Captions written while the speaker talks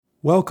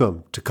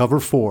Welcome to Cover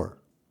 4.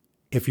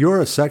 If you're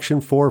a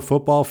Section 4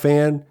 football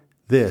fan,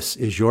 this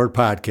is your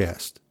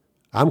podcast.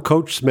 I'm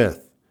Coach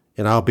Smith,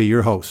 and I'll be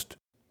your host.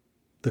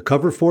 The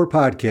Cover 4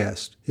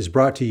 podcast is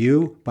brought to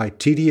you by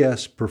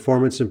TDS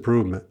Performance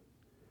Improvement.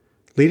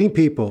 Leading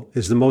people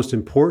is the most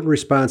important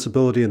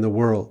responsibility in the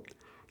world,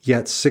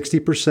 yet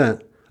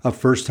 60% of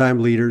first-time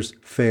leaders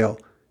fail,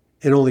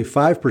 and only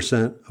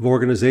 5% of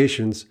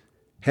organizations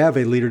have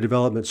a leader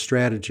development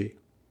strategy.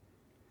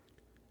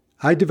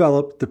 I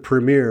developed the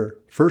premier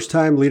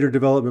first-time leader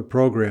development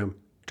program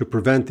to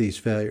prevent these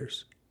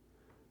failures.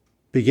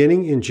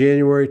 Beginning in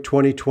January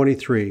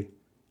 2023,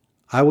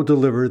 I will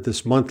deliver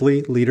this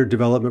monthly leader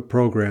development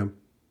program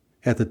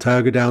at the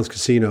Tioga Downs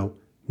Casino,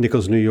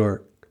 Nichols, New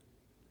York.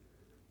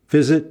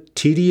 Visit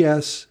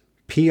tdspi.com.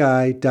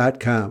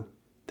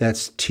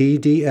 That's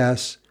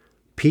tdspi.com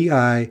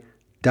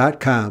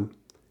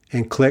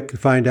and click to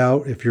find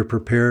out if you're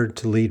prepared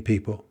to lead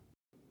people.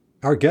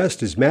 Our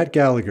guest is Matt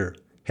Gallagher,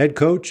 head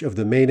coach of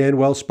the Maine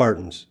Annwell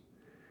Spartans.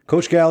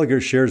 Coach Gallagher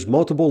shares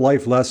multiple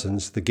life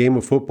lessons the game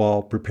of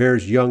football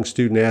prepares young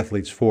student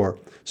athletes for,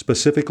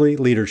 specifically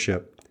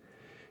leadership.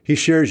 He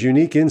shares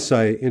unique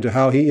insight into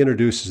how he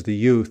introduces the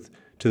youth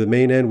to the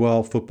Maine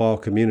Annwell football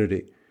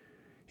community.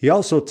 He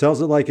also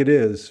tells it like it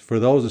is for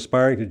those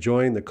aspiring to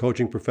join the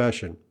coaching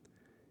profession.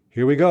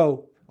 Here we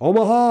go.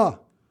 Omaha!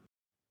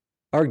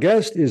 Our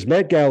guest is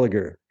Matt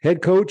Gallagher,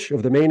 head coach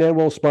of the Maine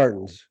Annwell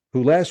Spartans,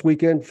 who last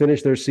weekend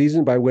finished their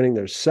season by winning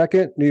their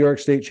second New York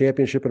State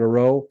championship in a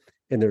row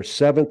and their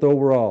seventh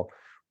overall.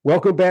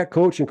 Welcome back,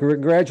 Coach, and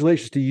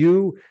congratulations to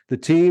you, the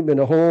team, and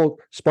the whole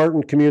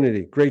Spartan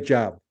community. Great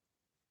job.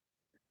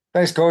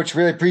 Thanks, Coach.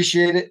 Really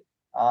appreciate it.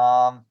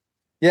 We're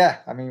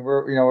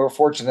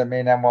fortunate at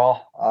Maine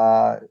Annwell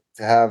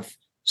to have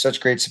such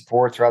great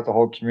support throughout the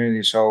whole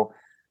community. So,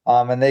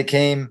 and they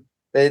came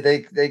in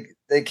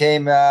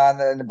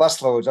the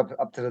bus loads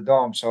up to the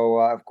dome. So,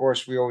 of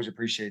course, we always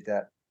appreciate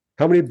that.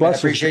 How many buses?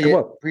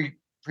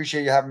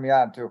 Appreciate you having me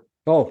on too.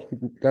 Oh,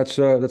 that's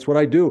what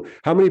I do.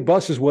 How many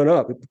buses went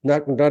up?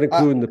 Not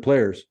including the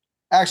players.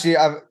 Actually,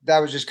 that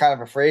was just kind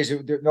of a phrase.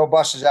 No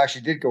buses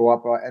actually did go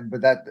up,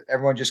 but that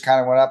everyone just kind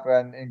of went up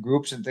in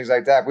groups and things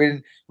like that.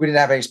 We didn't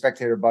have any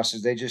spectator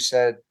buses. They just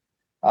said,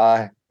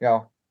 we'll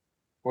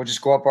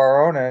just go up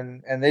our own,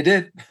 and they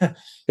did.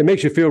 It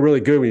makes you feel really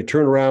good when you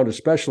turn around,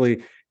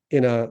 especially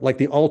in like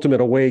the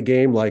ultimate away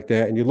game like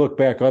that, and you look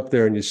back up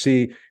there and you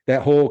see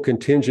that whole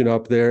contingent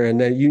up there,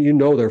 and then you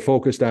know they're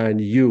focused on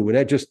you, and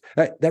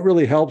that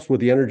really helps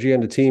with the energy on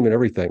the team and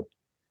everything.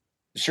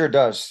 It sure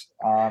does.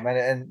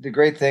 And the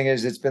great thing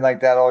is it's been like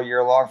that all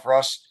year long for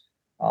us.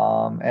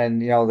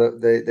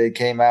 They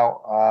came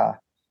out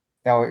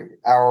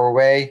our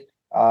way,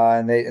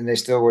 and they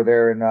still were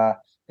there, and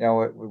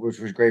which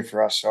was great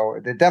for us. So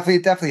it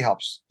definitely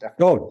helps.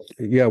 Definitely. Oh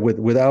yeah,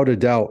 without a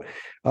doubt.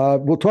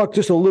 We'll talk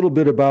just a little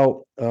bit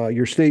about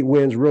your state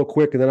wins real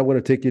quick, and then I'm going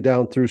to take you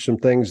down through some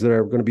things that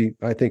are going to be,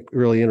 I think,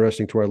 really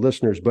interesting to our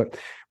listeners. But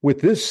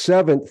with this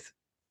seventh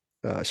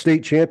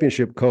state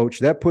championship, Coach,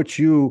 that puts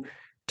you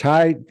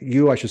and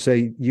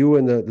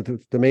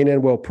the Maine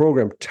Annwell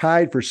program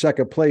tied for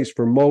second place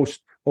for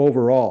most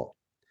overall.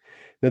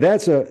 Now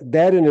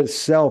that in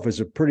itself is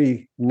a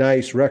pretty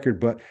nice record,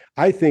 but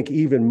I think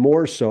even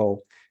more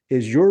so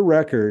is your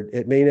record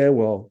at Maine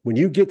Annwell. When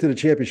you get to the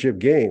championship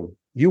game,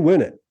 you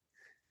win it.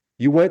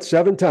 You went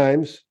 7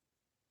 times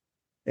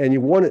and you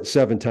won it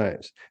 7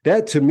 times.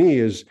 That to me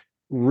is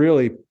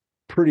really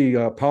pretty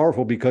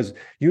powerful, because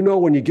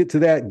when you get to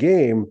that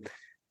game,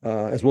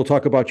 as we'll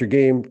talk about your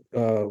game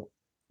a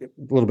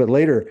little bit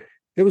later,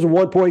 it was a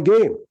 1-point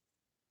game.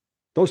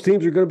 Those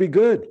teams are going to be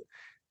good.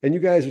 And you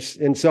guys,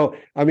 and so,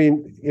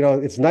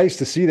 it's nice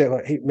to see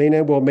that, hey, Maine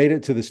Annwell made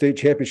it to the state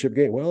championship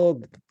game.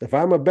 Well, if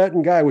I'm a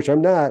betting guy, which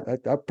I'm not,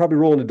 I'm probably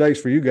rolling the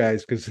dice for you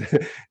guys, because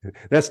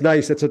that's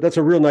nice. That's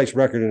a real nice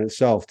record in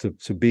itself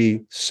to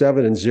be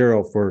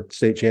 7-0 for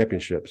state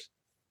championships.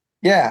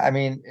 Yeah. I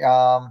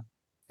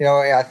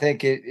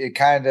think it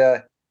kind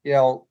of,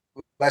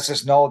 lets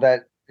us know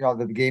that,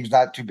 the game's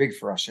not too big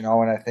for us, and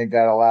I think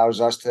that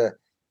allows us to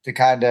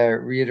kind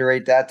of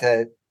reiterate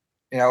that,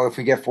 if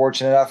we get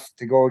fortunate enough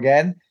to go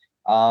again,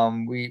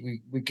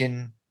 we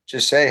can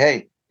just say,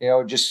 hey,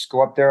 just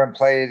go up there and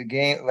play a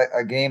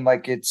game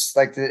like it's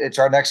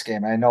our next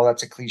game. I know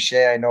that's a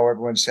cliche. I know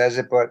everyone says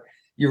it, but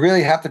you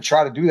really have to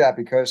try to do that,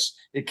 because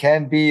it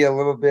can be a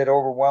little bit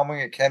overwhelming.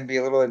 It can be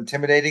a little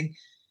intimidating,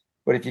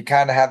 but if you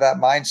kind of have that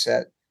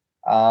mindset,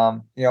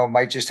 it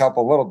might just help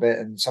a little bit.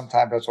 And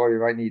sometimes that's all you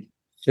might need.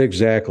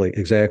 Exactly.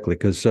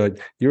 Because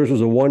yours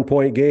was a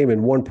 1-point game,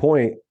 and 1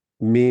 point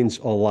means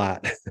a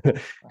lot.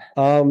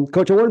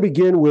 Coach, I want to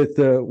begin with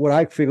what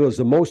I feel is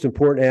the most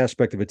important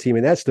aspect of a team,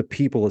 and that's the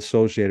people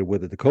associated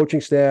with it, the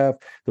coaching staff,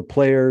 the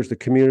players, the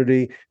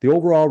community, the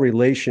overall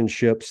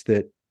relationships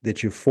that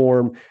you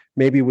form,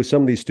 maybe with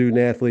some of these student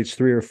athletes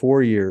 3 or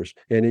 4 years,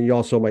 and then you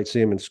also might see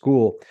them in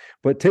school.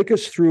 But take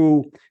us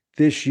through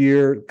this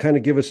year, kind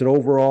of give us an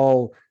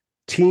overall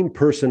team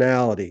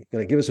personality.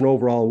 Give us an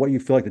overall what you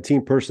feel like the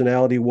team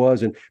personality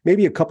was, and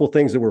maybe a couple of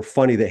things that were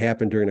funny that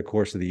happened during the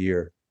course of the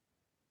year.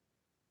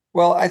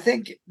 Well, I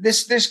think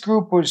this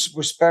group was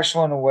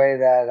special in a way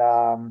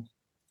that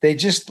they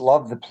just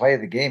love to play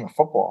the game of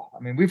football. I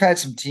mean, we've had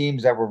some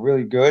teams that were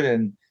really good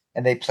and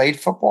they played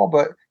football,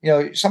 but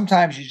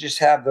sometimes you just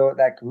have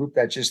that group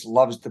that just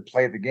loves to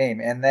play the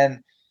game,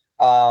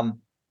 um,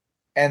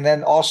 and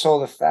then also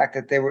the fact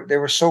that they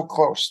were so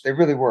close, they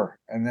really were,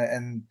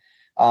 and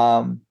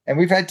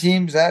we've had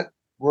teams that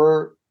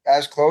were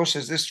as close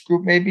as this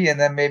group maybe, and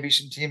then maybe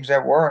some teams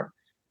that weren't.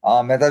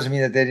 That doesn't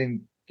mean that they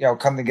didn't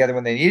come together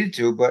when they needed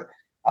to, but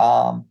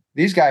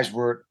these guys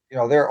were,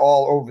 they're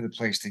all over the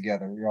place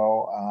together.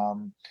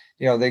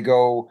 They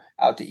go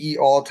out to eat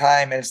all the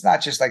time, and it's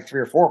not just like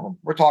three or four of them.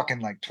 We're talking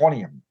like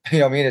 20 of them.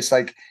 What I mean? It's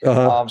like,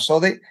 Uh-huh. so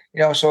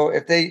so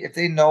if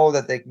they know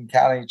that they can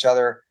count on each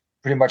other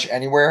pretty much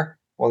anywhere,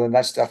 well, then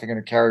that's definitely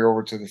going to carry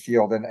over to the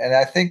field. And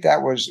I think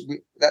that was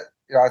that.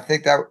 I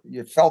think that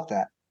you felt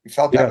that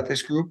Yeah. with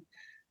this group,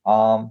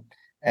 um,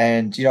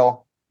 and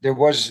there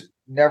was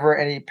never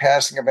any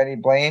passing of any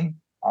blame.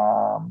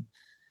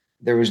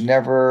 There was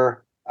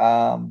never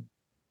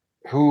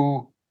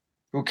who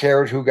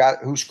cared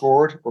who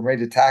scored or made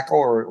the tackle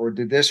or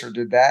did this or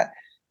did that.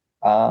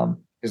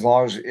 As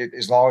long as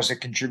it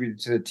contributed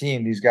to the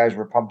team, these guys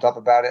were pumped up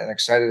about it and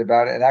excited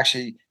about it, and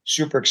actually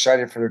super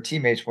excited for their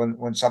teammates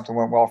when something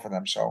went well for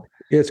them. So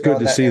It's good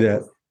to see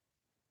that.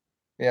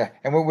 yeah,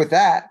 and with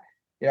that,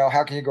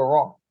 how can you go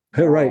wrong?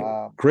 Right.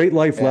 Great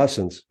life Yeah,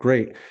 lessons.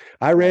 Great.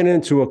 I yeah. ran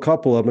into a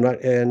couple of them,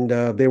 and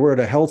they were at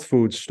a health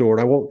food store.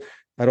 And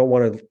I don't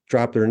want to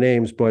drop their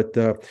names, but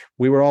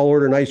we were all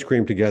ordering ice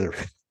cream together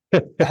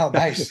Oh,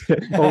 nice.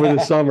 over the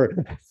Yeah,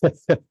 summer.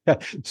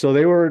 So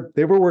they were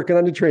working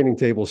on the training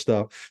table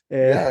stuff,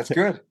 and that's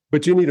good.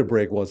 but you need a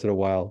break once in a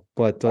while.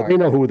 But All they right.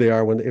 know who they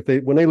are when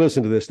they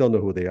listen to this, they'll know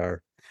who they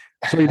are.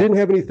 So you didn't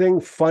have anything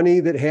funny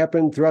that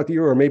happened throughout the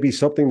year, or maybe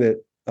something that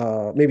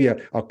maybe a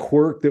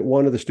quirk that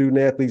one of the student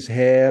athletes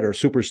had, or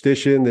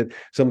superstition that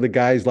some of the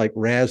guys like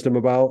razzed them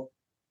about.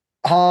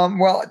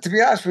 Well, to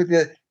be honest with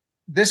you,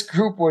 this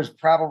group was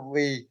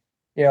probably,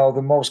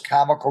 the most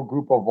comical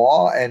group of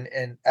all,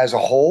 and as a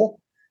whole,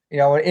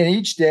 in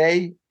each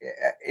day,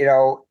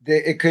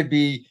 it could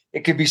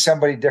be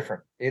somebody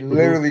different. It Hmm.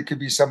 literally could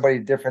be somebody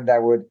different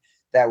that would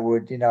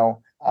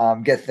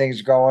get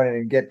things going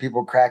and get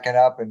people cracking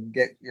up and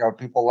get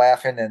people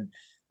laughing, and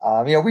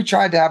we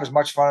tried to have as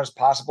much fun as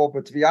possible.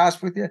 But to be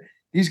honest with you,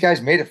 these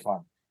guys made it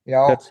fun.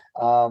 That's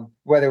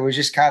Whether it was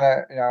just kind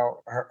of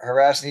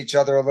harassing each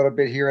other a little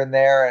bit here and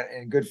there,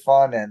 and good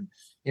fun, and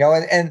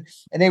and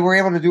they were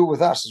able to do it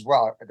with us as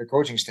well, the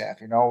coaching staff.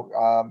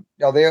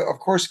 They, of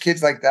course,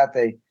 kids like that,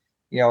 they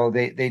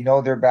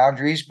know their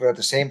boundaries, but at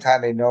the same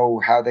time they know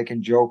how they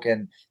can joke,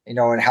 and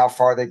how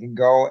far they can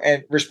go,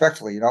 and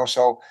respectfully.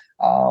 So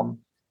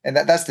and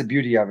that's the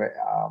beauty of it.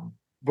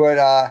 But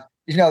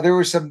there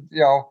was some,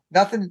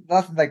 nothing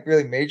like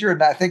really major,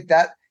 and I think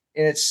that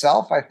in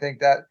itself, I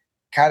think that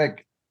kind of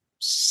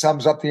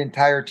sums up the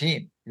entire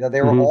team.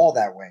 They were mhm. all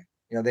that way.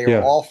 They were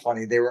Yeah. all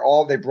funny. They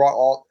brought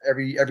all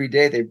every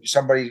day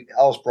somebody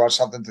else brought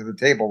something to the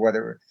table,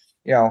 whether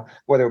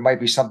it might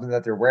be something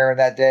that they're wearing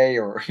that day,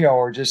 or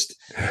or just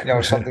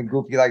something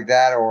goofy like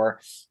that, or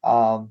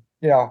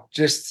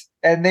just,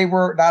 and they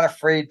were not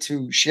afraid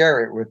to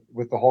share it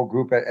with the whole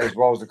group, as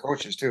well as the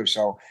coaches too.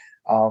 So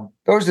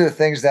those are the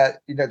things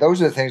that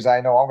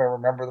I know I'm going to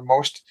remember the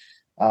most.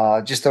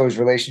 Just those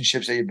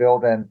relationships that you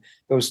build, and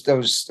those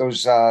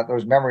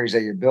memories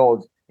that you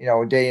build,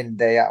 day in and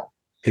day out.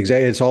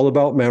 Exactly. It's all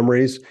about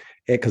memories,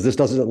 because this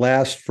doesn't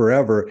last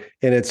forever.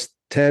 And it's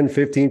 10,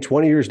 15,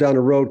 20 years down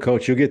the road,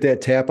 coach, you'll get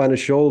that tap on the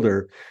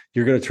shoulder.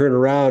 You're going to turn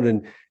around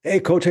and, hey,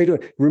 coach, how you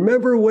doing?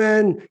 Remember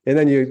when? And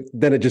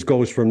then it just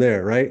goes from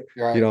there, right?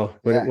 Right.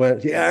 When it Yeah.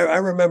 went, yeah, I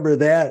remember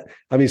that.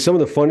 I mean,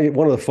 one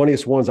of the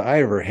funniest ones I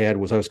ever had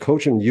was I was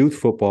coaching youth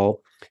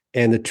football,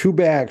 and the two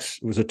backs,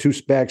 it was a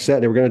two-back set,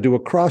 and they were going to do a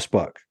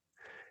crossbuck.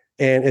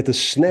 And at the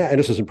snap, and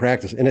this was in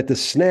practice, and at the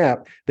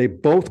snap, they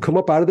both come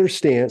up out of their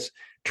stance,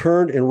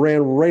 turned and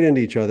ran right into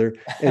each other,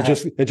 and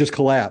just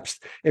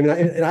collapsed. And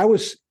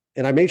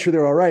I made sure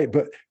they're all right.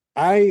 But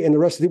I and the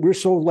rest of we were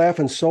so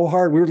laughing so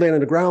hard, we were laying on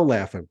the ground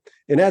laughing.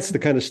 And that's the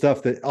kind of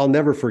stuff that I'll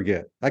never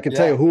forget. I can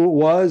tell you Yeah. who it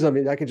was. I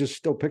mean, I can just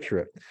still picture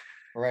it.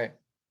 Right.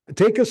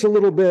 Take us a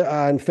little bit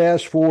on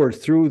fast forward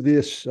through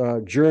this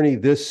journey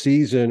this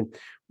season,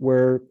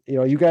 where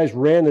you guys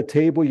ran the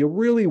table. You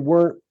really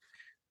weren't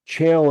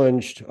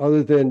challenged,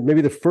 other than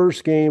maybe the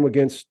first game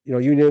against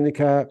Union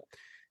Endicott.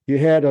 You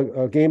had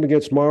a game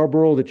against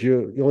Marlboro that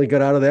you only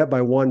got out of that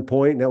by 1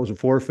 point, and that was a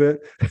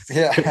forfeit.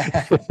 Yeah.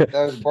 That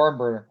was barn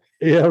burner.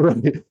 Yeah,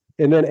 right.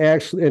 And then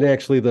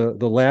actually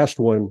the last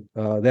one,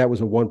 that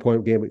was a 1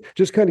 point game.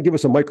 Just kind of give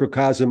us a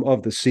microcosm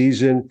of the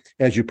season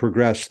as you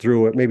progress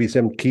through it, maybe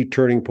some key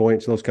turning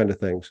points, those kind of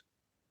things.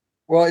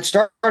 Well, it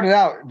started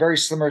out very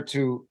similar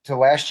to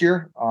last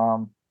year,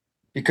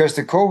 because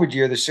the COVID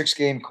year, the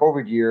 6-game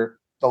COVID year,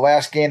 the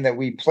last game that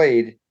we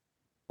played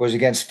was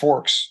against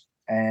Forks,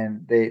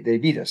 and they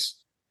beat us.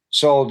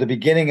 So the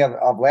beginning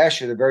of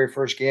last year, the very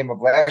first game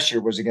of last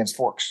year was against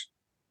Forks.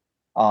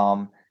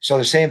 So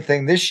the same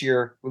thing this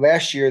year.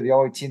 Last year, the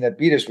only team that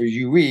beat us was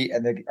UE,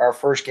 and our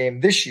first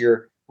game this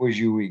year was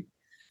UE.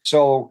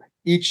 So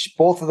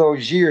both of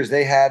those years,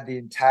 they had the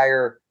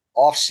entire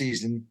off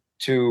season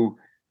to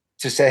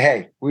say,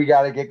 hey, we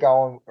got to get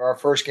going. Our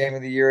first game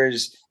of the year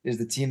is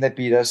the team that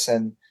beat us,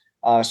 and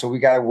so we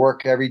got to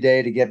work every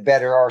day to get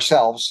better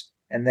ourselves,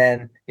 and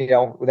then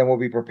then we'll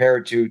be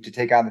prepared to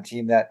take on the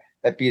team that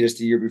beat us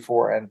the year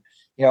before. And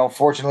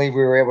fortunately,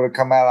 we were able to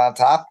come out on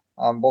top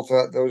on both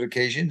of those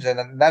occasions,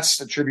 and that's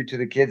a tribute to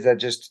the kids that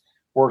just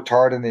worked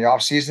hard in the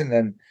off season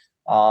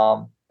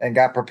and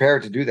got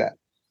prepared to do that.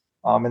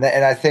 And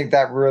I think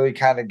that really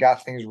kind of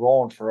got things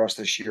rolling for us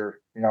this year.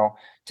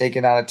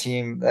 Taking on a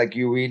team like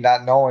UE,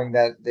 not knowing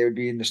that they would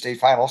be in the state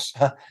finals,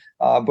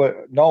 but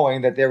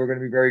knowing that they were going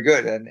to be very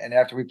good. And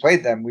after we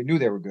played them, we knew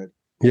they were good.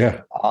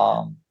 Yeah.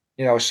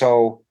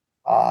 So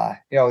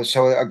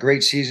a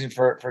great season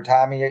for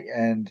Tommy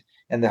and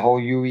the whole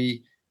UE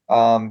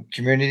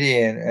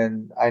community.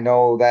 And I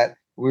know that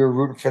we were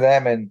rooting for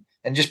them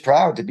and just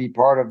proud to be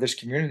part of this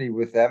community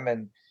with them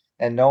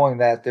and knowing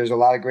that there's a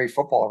lot of great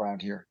football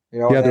around here.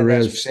 Yeah, there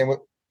is.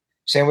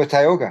 Same with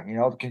Tioga.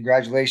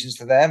 Congratulations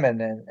to them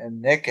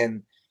and Nick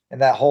and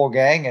that whole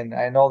gang. And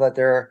I know that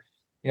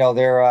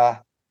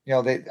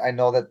I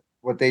know that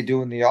what they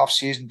do in the off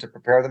season to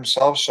prepare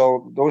themselves.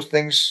 So those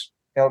things,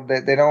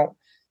 they don't,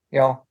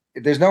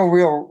 there's no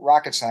real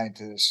rocket science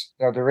to this.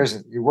 There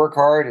isn't. You work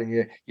hard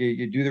and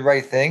you do the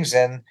right things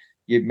and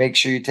you make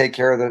sure you take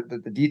care of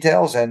the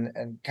details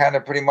and kind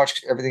of pretty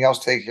much everything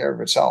else takes care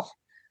of itself.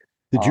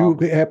 Did you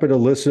happen to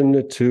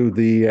listen to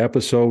the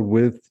episode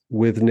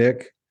with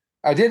Nick?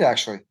 I did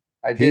actually.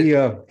 I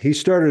did. He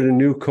started a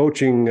new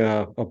coaching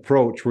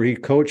approach where he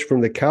coached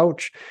from the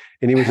couch,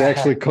 and he was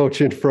actually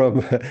coaching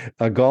from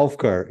a golf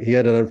cart. He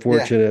had an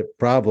unfortunate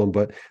problem,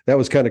 but that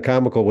was kind of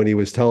comical when he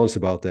was telling us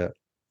about that.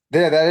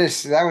 Yeah,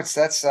 that's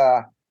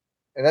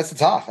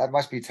tough. That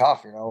must be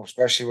tough,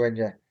 especially when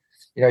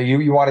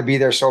you want to be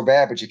there so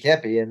bad, but you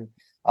can't be. And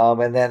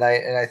then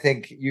I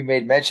think you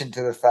made mention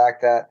to the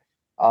fact that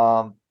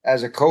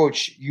as a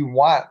coach, you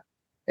want,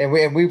 and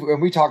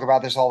we talk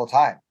about this all the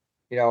time.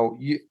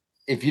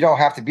 If you don't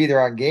have to be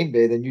there on game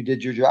day, then you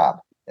did your job,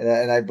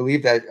 and I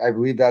believe that. I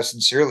believe that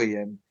sincerely.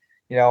 And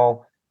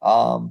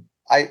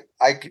I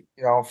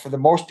for the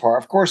most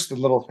part, of course, the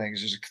little things,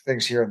 there's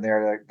things here and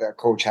there that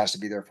coach has to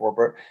be there for,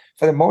 but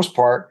for the most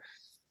part,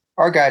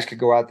 our guys could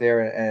go out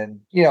there and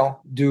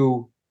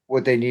do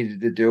what they needed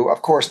to do.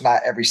 Of course,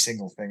 not every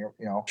single thing,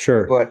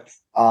 sure, but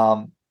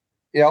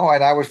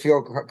and I would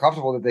feel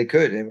comfortable that they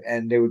could,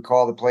 and they would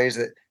call the plays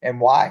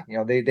and why.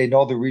 They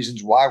know the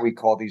reasons why we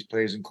call these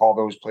plays and call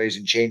those plays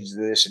and change to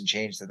this and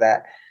change to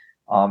that,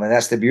 and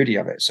that's the beauty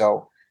of it.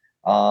 So,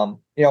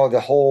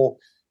 the whole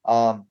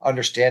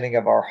understanding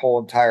of our whole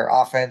entire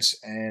offense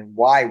and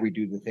why we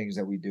do the things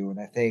that we do, and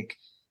I think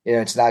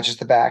it's not just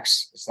the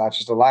backs, it's not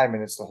just the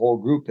linemen, it's the whole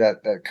group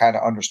that kind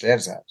of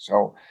understands that.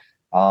 So,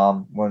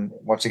 when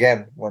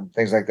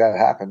things like that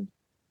happen,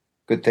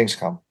 good things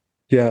come.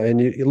 Yeah, and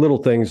little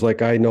things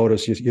like I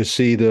noticed, you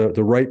see the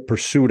right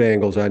pursuit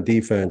angles on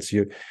defense.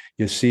 You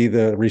see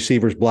the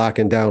receivers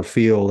blocking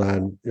downfield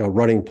on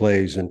running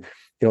plays and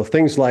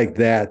things like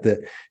that. That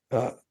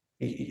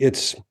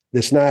it's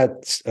not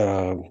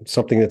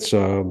something that's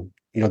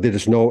they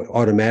just know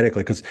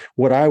automatically. Because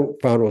what I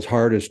found was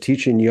hard is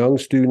teaching young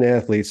student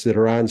athletes that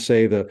are on,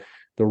 say, the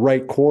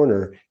right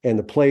corner and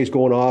the play's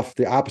going off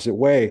the opposite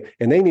way,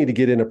 and they need to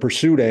get in a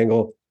pursuit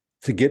angle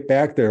to get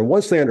back there. And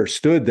once they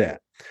understood that.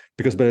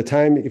 Because by the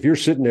time, if you're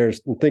sitting there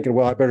and thinking,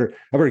 well, I better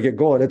get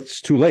going,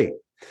 it's too late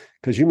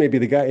because you may be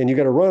the guy and you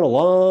got to run a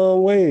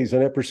long ways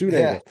on that pursuit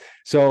angle.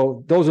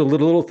 So those are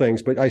little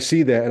things, but I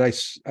see that. And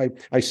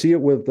I see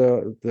it with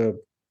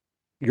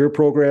your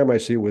program. I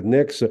see it with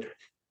Nick's,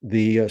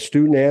 the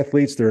student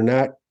athletes. They're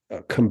not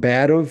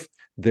combative.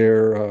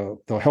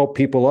 They'll help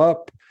people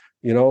up,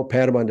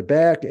 pat them on the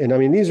back. And I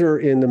mean, these are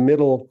in the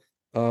middle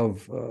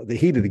of the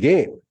heat of the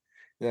game.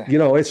 Yeah.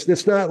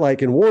 It's not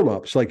like in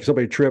warm-ups, like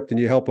somebody tripped and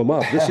you help them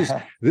up.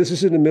 This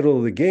is in the middle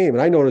of the game.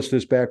 And I noticed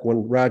this back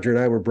when Roger and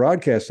I were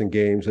broadcasting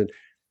games. And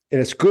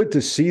it's good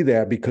to see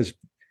that because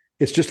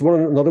it's just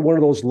another one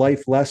of those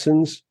life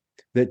lessons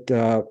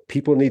that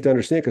people need to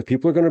understand, because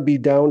people are going to be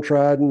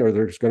downtrodden or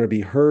there's going to be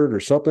hurt or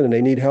something and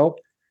they need help.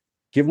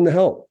 Give them the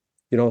help,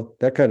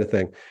 that kind of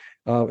thing.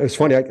 It's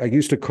funny. I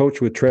used to coach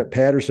with Trent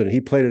Patterson.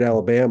 He played at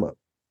Alabama.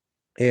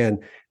 And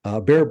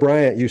Bear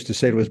Bryant used to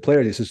say to his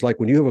players, he says, like,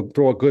 when you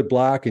throw a good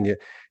block and you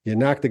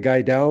knock the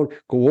guy down,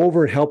 go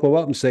over and help him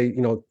up and say,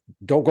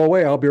 don't go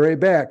away. I'll be right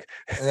back.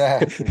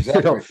 Yeah,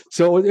 exactly.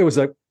 So it was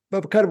a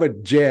kind of a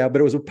jab, but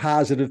it was a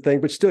positive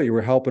thing, but still you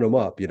were helping him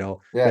up,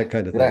 that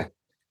kind of thing.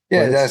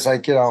 Yeah. That's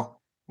like,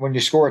 when you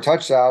score a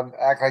touchdown,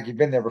 act like you've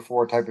been there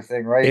before type of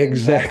thing, right?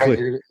 Exactly.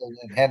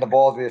 And hand the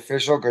ball to the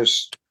official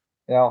because,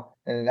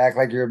 and act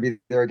like you're going to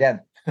be there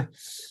again.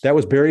 That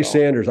was Barry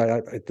Sanders.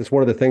 That's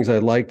one of the things I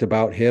liked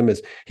about him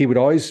is he would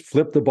always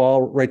flip the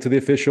ball right to the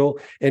official.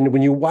 And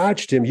when you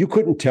watched him, you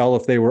couldn't tell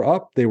if they were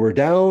up, they were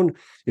down,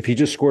 if he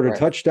just scored a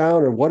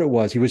touchdown or what it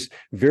was. He was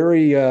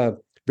very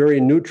very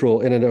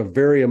neutral and in a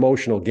very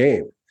emotional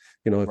game.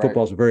 Right.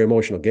 Football's a very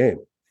emotional game.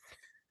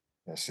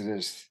 Yes, it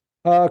is.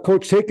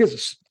 Coach, take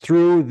us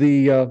through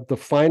the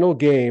final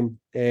game.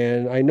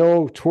 And I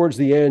know towards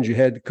the end you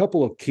had a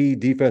couple of key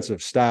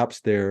defensive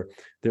stops there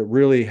that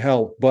really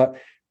helped, but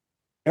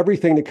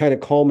everything that kind of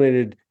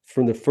culminated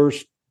from the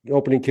first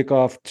opening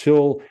kickoff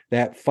till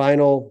that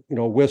final,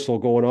 whistle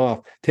going off.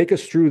 Take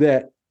us through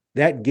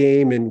that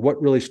game and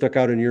what really stuck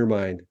out in your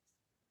mind.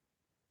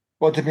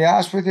 Well, to be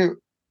honest with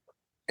you,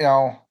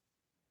 a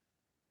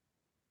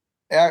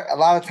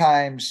lot of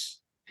times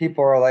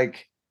people are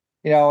like,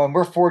 and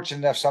we're fortunate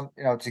enough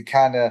to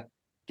kind of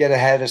get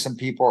ahead of some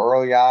people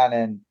early on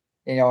and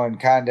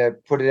kind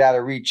of put it out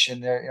of reach.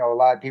 And there, a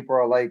lot of people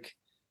are like,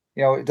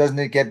 doesn't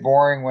it get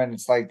boring when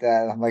it's like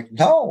that? I'm like,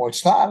 no,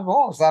 it's not at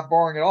all. It's not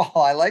boring at all.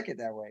 I like it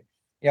that way.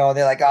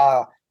 They're like,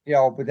 oh,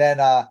 but then,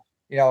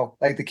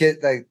 like the kid,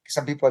 like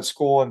some people at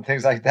school and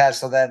things like that.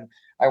 So then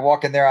I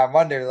walk in there on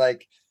Monday,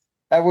 like,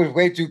 that was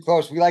way too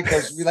close. We like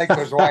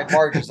those wide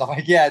margins. I'm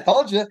like, yeah, I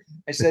told you.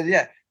 I said,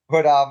 yeah,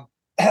 but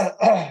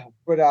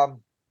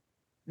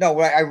no,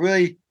 what I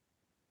really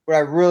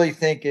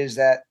think is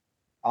that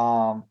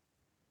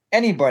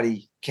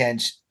anybody can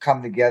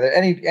come together.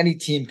 Any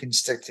team can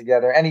stick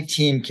together. Any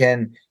team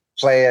can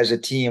play as a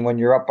team when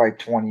you're up by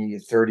 20,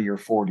 30, or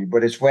 40.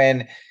 But it's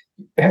when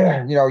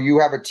you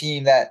have a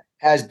team that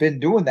has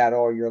been doing that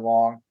all year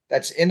long,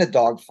 that's in a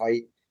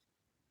dogfight,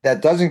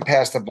 that doesn't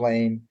pass the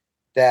blame,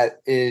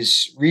 that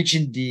is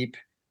reaching deep.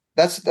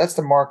 That's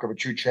the mark of a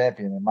true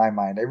champion in my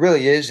mind. It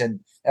really is.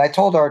 And I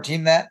told our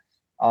team that.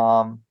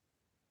 And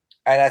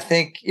I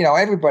think,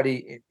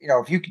 everybody,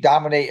 if you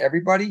dominate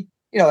everybody,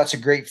 that's a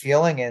great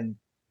feeling, and,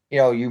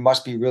 you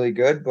must be really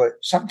good. But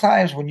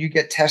sometimes when you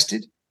get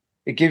tested,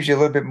 it gives you a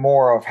little bit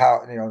more of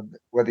how,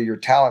 whether your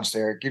talent's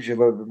there, it gives you a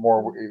little bit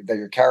more that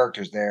your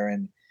character's there,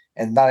 and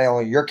not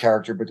only your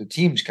character, but the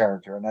team's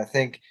character. And I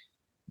think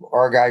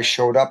our guys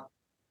showed up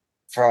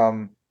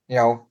from,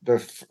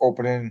 the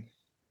opening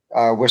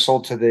whistle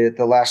to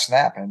the last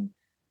snap. And,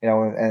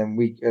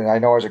 and I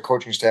know as a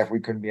coaching staff, we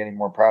couldn't be any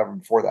more proud of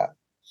them for that.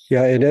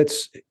 Yeah. And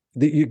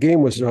your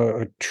game was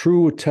a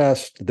true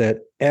test that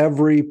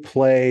every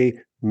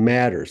play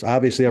matters.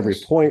 Obviously, every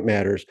point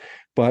matters,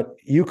 but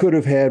you could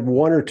have had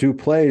one or two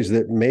plays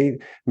that may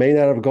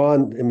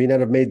not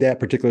have made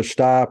that particular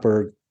stop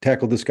or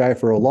tackled this guy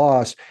for a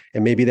loss.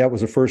 And maybe that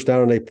was a first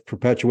down and they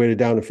perpetuated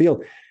down the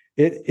field.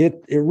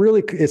 It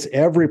really, it's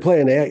every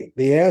play. And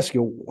they ask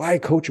you, why,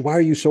 coach, why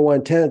are you so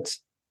intense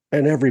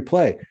in every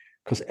play?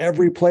 Because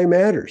every play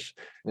matters.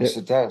 Yes,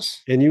 it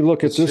does. And you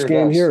look at this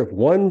game here,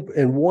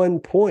 1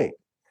 point,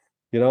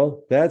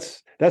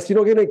 that's, you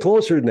don't get any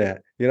closer than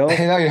that, you don't,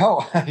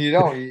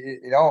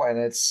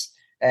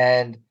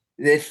 and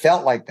it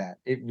felt like that.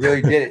 It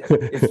really did.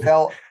 It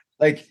felt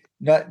like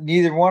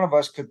neither one of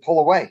us could pull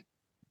away,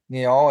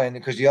 and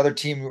because the other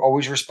team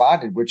always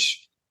responded,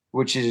 which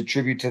is a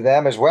tribute to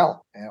them as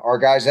well, our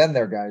guys and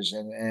their guys.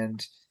 And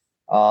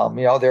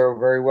they're a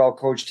very well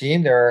coached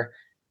team. They're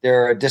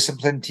a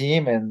disciplined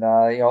team, and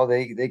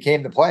they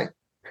came to play.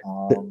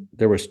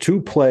 There was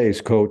two plays,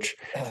 Coach,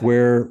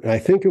 where I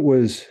think it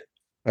was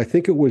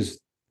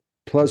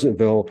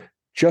Pleasantville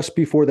just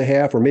before the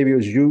half, or maybe it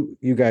was you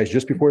guys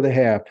just before the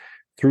half,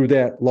 threw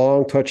that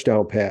long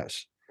touchdown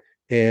pass.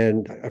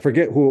 And I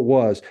forget who it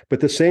was,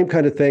 but the same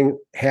kind of thing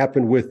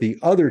happened with the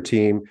other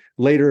team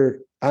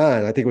later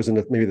on. I think it was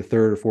in maybe the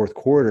third or fourth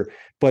quarter,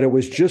 but it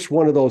was just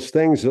one of those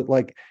things that,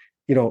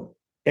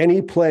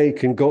 any play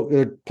can go.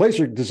 The plays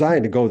are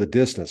designed to go the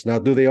distance. Now,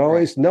 do they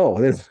always?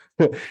 No,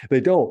 they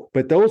don't.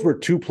 But those were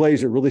two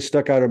plays that really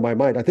stuck out in my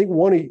mind. I think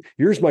one of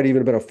yours might even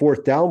have been a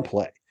fourth down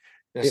play.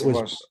 Yes, it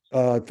was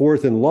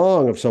fourth and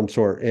long of some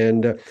sort.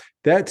 And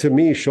that to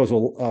me shows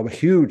a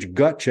huge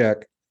gut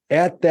check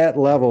at that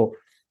level.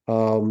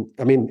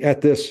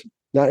 At this,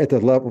 not at the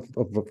level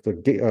of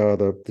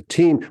the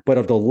team, but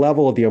of the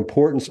level of the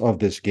importance of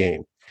this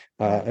game.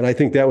 And I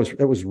think that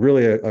was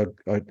really a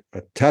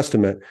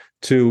testament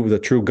to the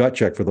true gut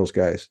check for those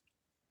guys.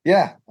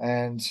 Yeah.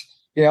 And,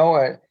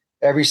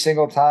 every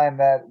single time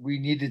that we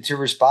needed to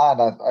respond,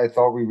 I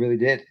thought we really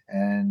did.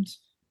 And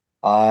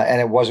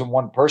it wasn't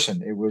one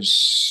person. It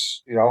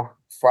was,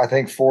 I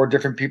think 4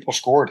 different people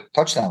scored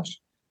touchdowns,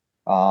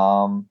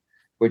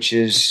 which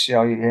is,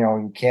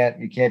 you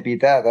can't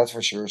beat that. That's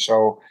for sure.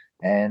 So,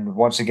 and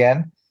once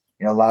again,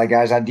 a lot of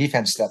guys on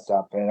defense stepped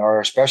up, and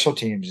our special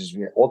teams is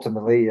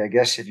ultimately, I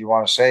guess, if you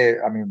want to say it,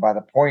 by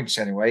the points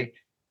anyway,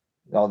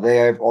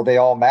 they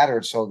all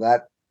mattered. So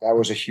that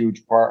was a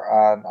huge part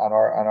on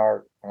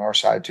our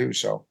side too.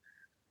 So,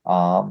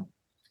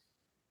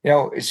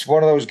 it's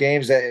one of those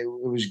games that it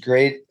was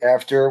great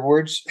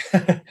afterwards,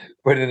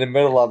 but in the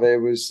middle of it,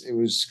 it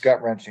was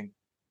gut wrenching.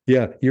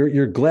 Yeah,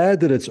 you're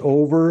glad that it's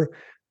over,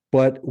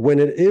 but when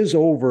it is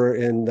over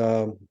and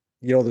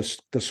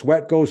the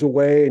sweat goes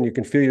away and you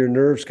can feel your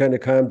nerves kind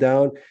of calm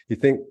down, you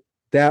think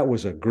that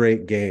was a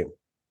great game.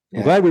 Yeah.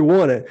 I'm glad we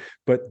won it,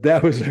 but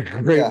that was a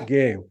great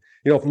game.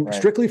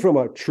 Strictly from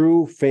a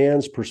true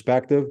fan's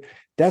perspective,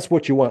 that's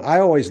what you want. I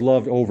always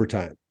loved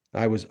overtime.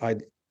 I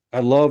I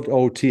loved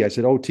OT. I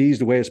said OT is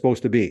the way it's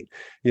supposed to be,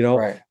 you know.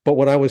 Right. But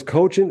when I was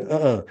coaching,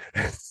 I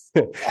it's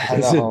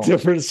a know.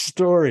 different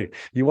story.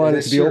 You want it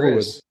It to be sure over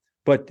with. is.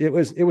 But it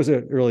was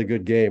a really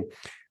good game.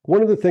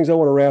 One of the things I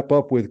want to wrap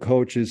up with,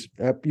 Coach, is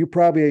you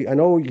probably, I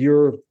know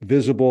you're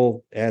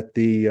visible at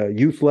the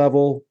youth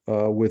level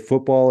with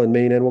football in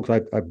Maine Animal,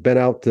 because I've been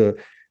out to,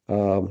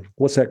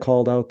 what's that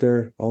called out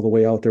there, all the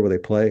way out there where they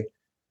play?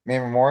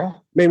 Maine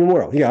Memorial? Maine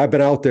Memorial. Yeah, I've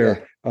been out Yeah.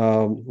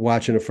 there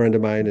watching a friend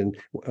of mine and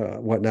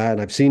whatnot.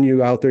 And I've seen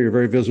you out there. You're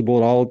very visible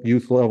at all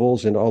youth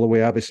levels and all the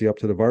way, obviously, up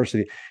to the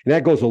varsity. And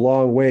that goes a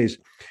long ways.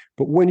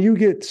 But when you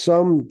get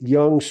some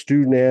young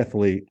student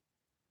athlete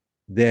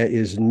that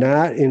is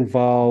not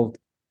involved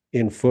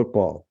in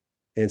football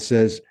and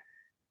says,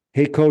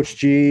 "Hey, Coach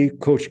G,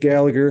 Coach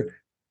Gallagher,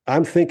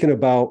 I'm thinking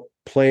about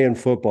playing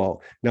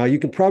football." Now, you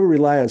can probably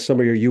rely on some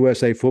of your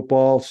USA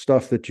football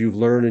stuff that you've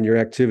learned in your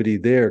activity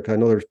there, because I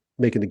know they're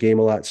making the game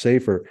a lot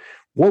safer.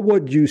 What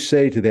would you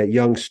say to that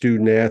young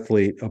student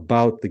athlete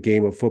about the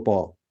game of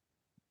football?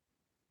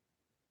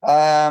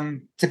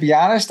 To be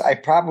honest, I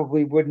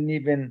probably wouldn't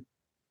even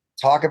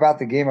talk about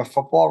the game of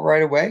football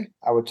right away.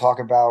 I would talk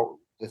about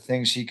the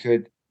things he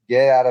could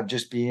get out of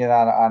just being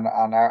on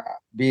our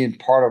being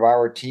part of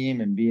our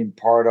team and being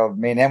part of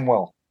Maine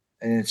Emwell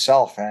in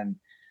itself.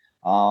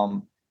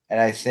 Um and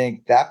I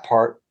think that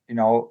part,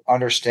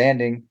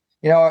 understanding,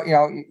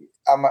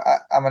 I'm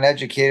an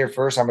educator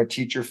first. I'm a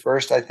teacher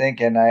first, I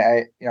think, and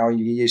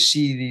you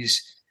see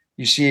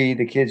you see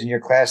the kids in your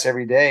class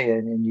every day,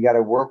 and you got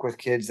to work with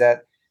kids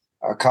that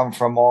come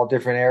from all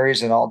different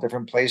areas and all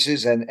different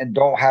places, and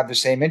don't have the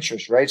same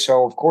interests, right?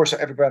 So of course,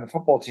 everybody on the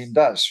football team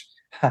does,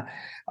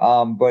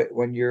 but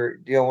when you're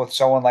dealing with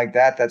someone like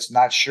that that's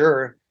not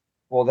sure,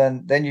 well,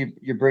 then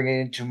you bring it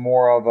into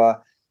more of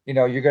a,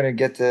 you're going to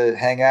get to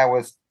hang out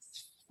with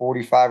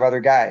 45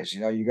 other guys.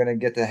 You're going to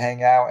get to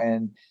hang out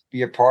and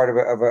be a part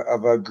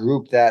of a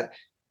group that,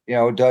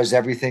 does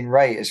everything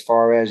right as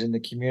far as in the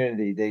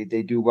community.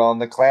 They do well in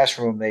the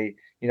classroom.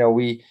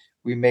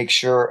 We make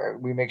sure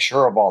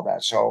of all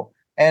that. So,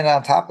 and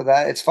on top of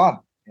that, it's fun.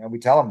 We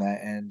tell them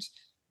that. And,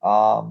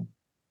 um,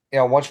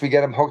 once we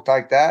get them hooked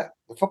like that,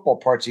 the football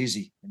part's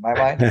easy in my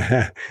mind.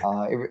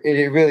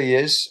 It really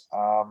is.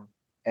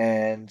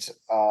 And,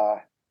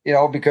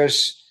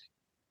 because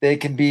they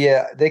can be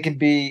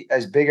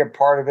as big a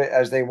part of it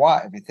as they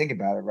want, if you think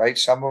about it, right?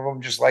 Some of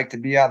them just like to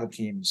be on the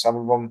team. Some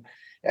of them,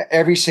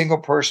 every single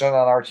person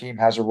on our team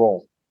has a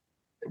role,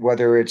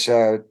 whether it's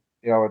the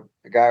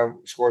guy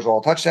who scores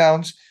all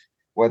touchdowns,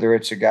 whether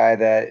it's a guy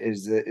that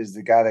is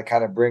the guy that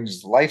kind of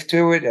brings life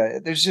to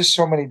it. There's just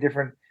so many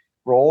different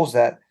roles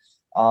that,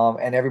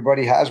 and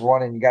everybody has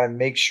one, and you got to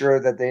make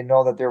sure that they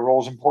know that their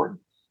role is important.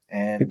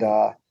 And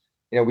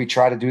we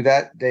try to do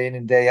that day in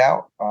and day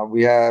out.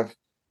 We have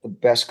the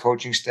best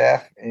coaching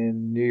staff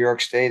in New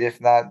York State,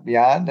 if not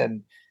beyond.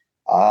 And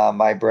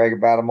I brag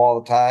about them all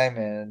the time.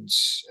 And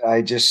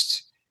I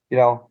just,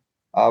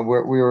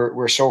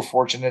 we're so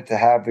fortunate to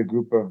have the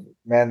group of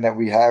men that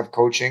we have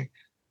coaching.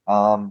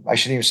 I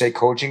shouldn't even say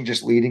coaching,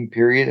 just leading,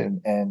 period.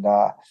 And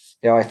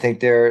I think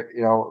they're,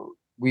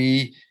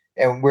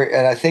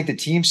 and I think the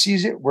team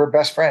sees it. We're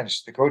best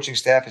friends. The coaching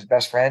staff is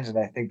best friends, and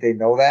I think they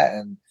know that.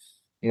 And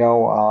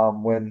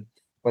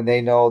when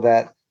they know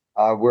that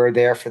we're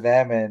there for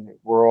them and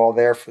we're all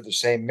there for the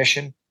same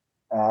mission,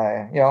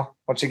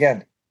 once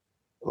again,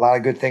 a lot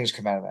of good things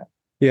come out of that.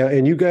 Yeah,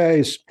 and you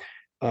guys,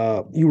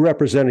 you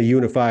represent a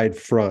unified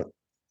front.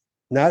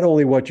 Not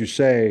only what you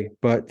say,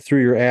 but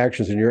through your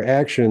actions, and your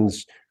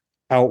actions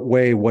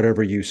outweigh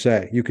whatever you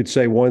say. You could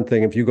say one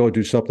thing, if you go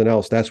do something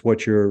else, that's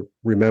what you're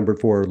remembered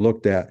for or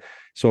looked at.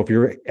 So if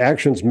your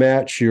actions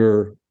match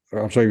your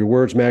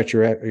words match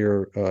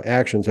your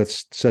actions,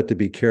 that's set to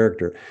be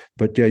character.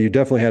 But yeah, you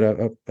definitely had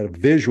a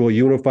visual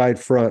unified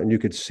front, and you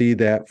could see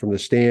that from the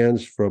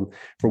stands, from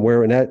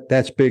where, and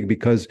that's big,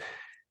 because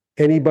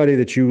anybody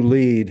that you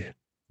lead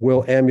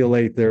will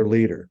emulate their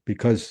leader,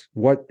 because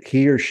what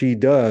he or she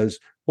does,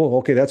 well,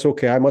 okay, that's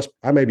okay. I must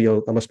be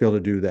able to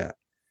do that.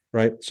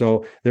 Right.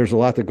 So there's a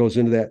lot that goes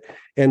into that.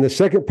 And the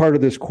second part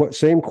of this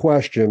same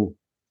question,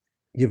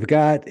 you've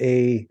got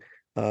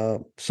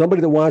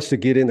somebody that wants to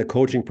get in the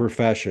coaching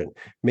profession.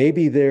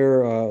 Maybe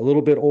they're a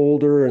little bit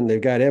older and they've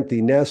got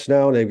empty nests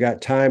now, and they've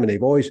got time, and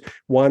they've always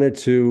wanted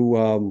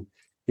to,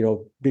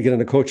 begin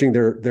into coaching.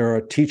 They're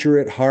a teacher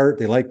at heart.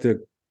 They like to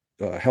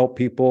help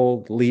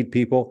people, lead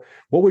people.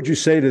 What would you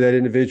say to that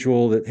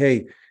individual that,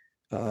 hey,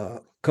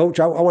 coach,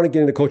 I want to get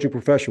into the coaching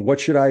profession.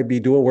 What should I be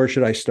doing? Where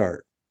should I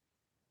start?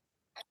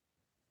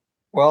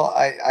 Well,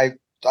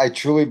 I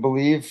truly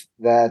believe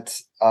that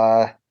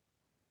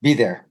be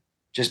there,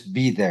 just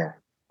be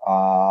there.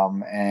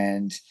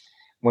 And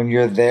when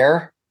you're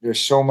there, there's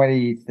so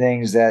many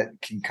things that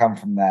can come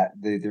from that.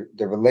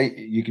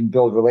 You can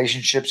build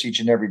relationships each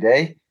and every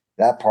day.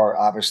 That part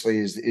obviously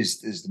is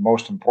the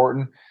most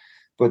important.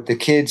 But the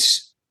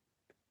kids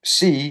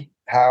see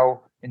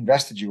how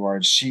invested you are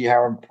and see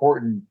how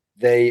important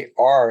they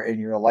are in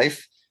your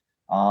life.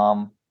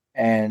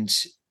 And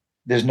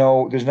there's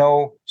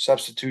no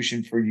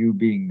substitution for you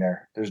being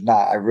there. There's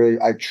not.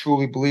 I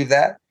truly believe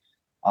that.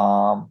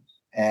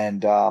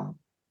 And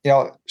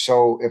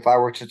so if I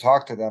were to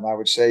talk to them, I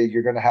would say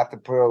you're going to have to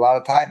put a lot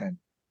of time in.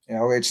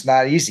 It's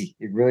not easy.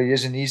 It really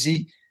isn't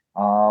easy.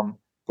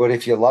 But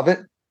if you love it,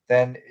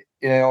 then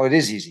it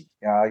is easy.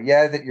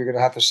 Yeah, that you're going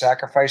to have to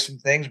sacrifice some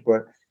things,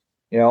 but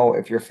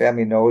if your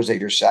family knows that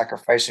you're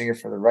sacrificing it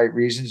for the right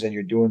reasons and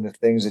you're doing the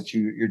things that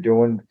you're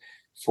doing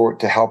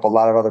to help a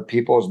lot of other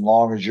people, as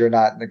long as you're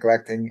not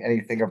neglecting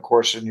anything, of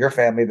course, in your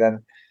family,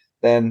 then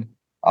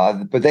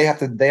but they have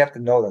to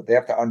know that. They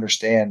have to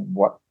understand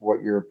what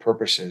your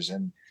purpose is.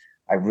 And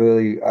I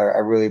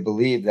really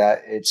believe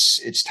that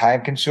it's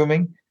time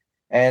consuming.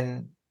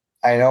 And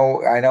I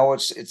know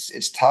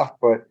it's tough,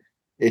 but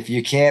if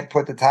you can't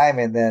put the time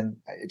in, then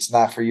it's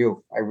not for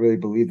you. I really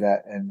believe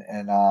that.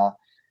 And I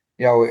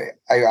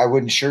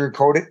wouldn't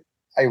sugarcoat it.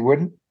 I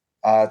wouldn't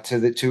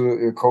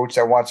to a coach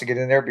that wants to get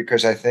in there,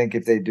 because I think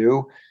if they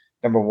do,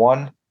 number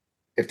one,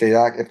 if they're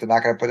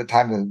not going to put the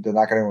time, then they're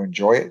not going to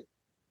enjoy it.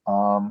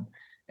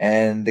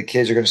 And the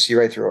kids are going to see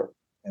right through it.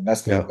 And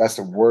that's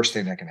the worst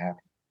thing that can happen.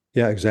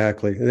 Yeah,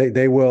 exactly.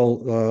 They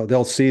will,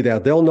 they'll see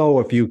that. They'll know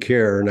if you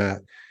care or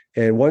not.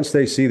 And once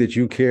they see that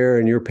you care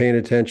and you're paying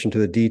attention to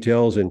the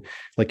details, and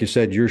like you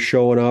said, you're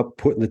showing up,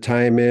 putting the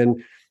time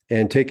in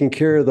and taking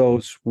care of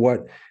those,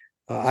 what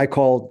I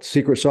call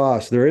secret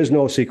sauce. There is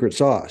no secret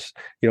sauce.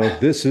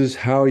 This is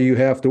how you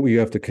have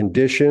to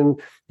condition,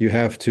 you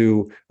have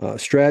to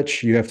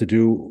stretch, you have to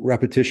do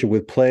repetition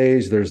with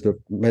plays. There's the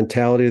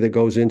mentality that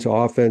goes into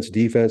offense,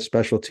 defense,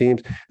 special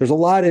teams. There's a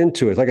lot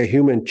into it. It's like a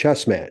human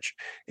chess match.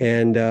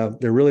 And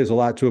there really is a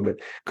lot to it.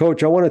 But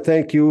Coach, I want to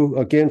thank you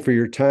again for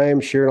your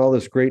time, sharing all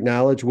this great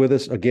knowledge with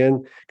us.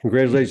 Again,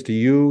 congratulations to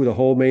you, the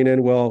whole Maine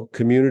Endwell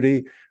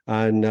community,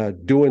 on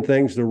doing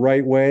things the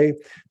right way.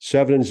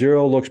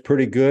 7-0 looks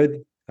pretty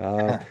good.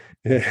 Yeah.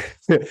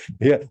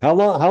 How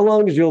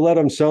long did you let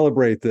them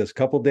celebrate this?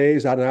 Couple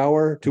days, an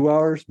hour, 2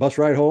 hours, bus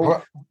ride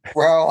home?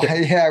 Well,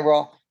 yeah.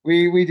 Well,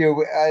 we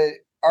do.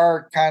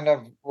 Our kind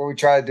of what we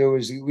try to do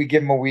is we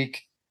give them a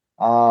week.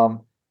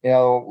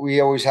 We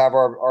always have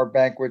our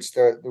banquets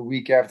the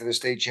week after the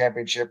state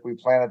championship. We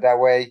plan it that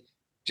way,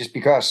 just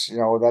because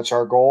that's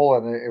our goal.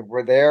 And if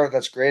we're there,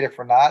 that's great. If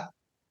we're not,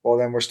 well,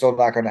 then we're still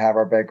not going to have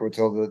our banquet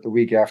until the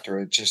week after.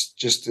 It's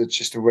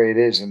just the way it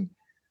is. And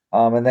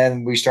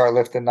then we start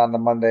lifting on the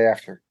Monday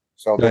after.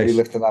 So they'll be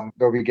lifting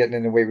they'll be getting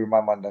in the weight room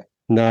on Monday.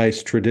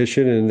 Nice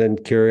tradition, and then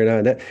carrying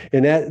on.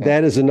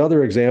 That is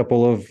another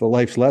example of a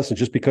life's lesson.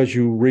 Just because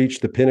you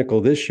reach the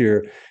pinnacle this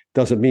year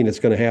doesn't mean it's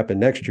going to happen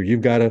next year.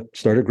 You've got to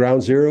start at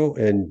ground zero,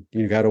 and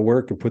you got to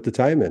work and put the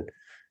time in.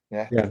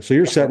 Yeah. So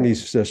you're setting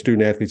these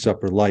student athletes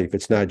up for life.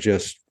 It's not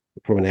just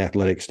from an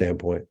athletic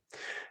standpoint.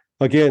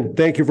 Again,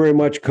 thank you very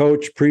much,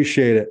 Coach.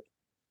 Appreciate it.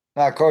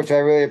 No, Coach, I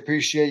really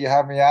appreciate you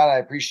having me on. I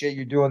appreciate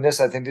you doing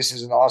this. I think this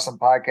is an awesome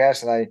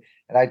podcast,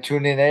 and I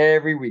tune in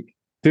every week.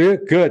 Do you?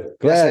 Good.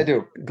 Glad. Yes, I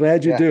do.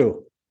 Glad you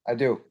do. I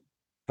do.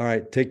 All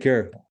right. Take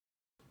care.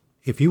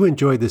 If you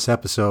enjoyed this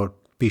episode,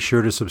 be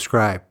sure to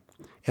subscribe.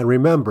 And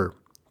remember,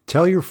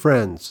 tell your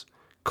friends.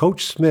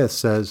 Coach Smith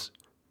says,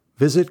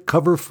 visit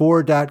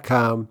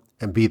cover4.com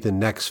and be the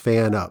next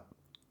fan up.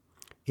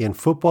 In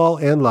football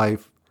and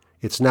life,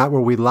 it's not where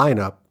we line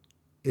up,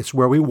 it's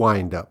where we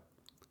wind up.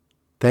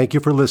 Thank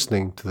you for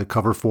listening to the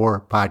Cover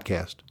 4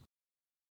 podcast.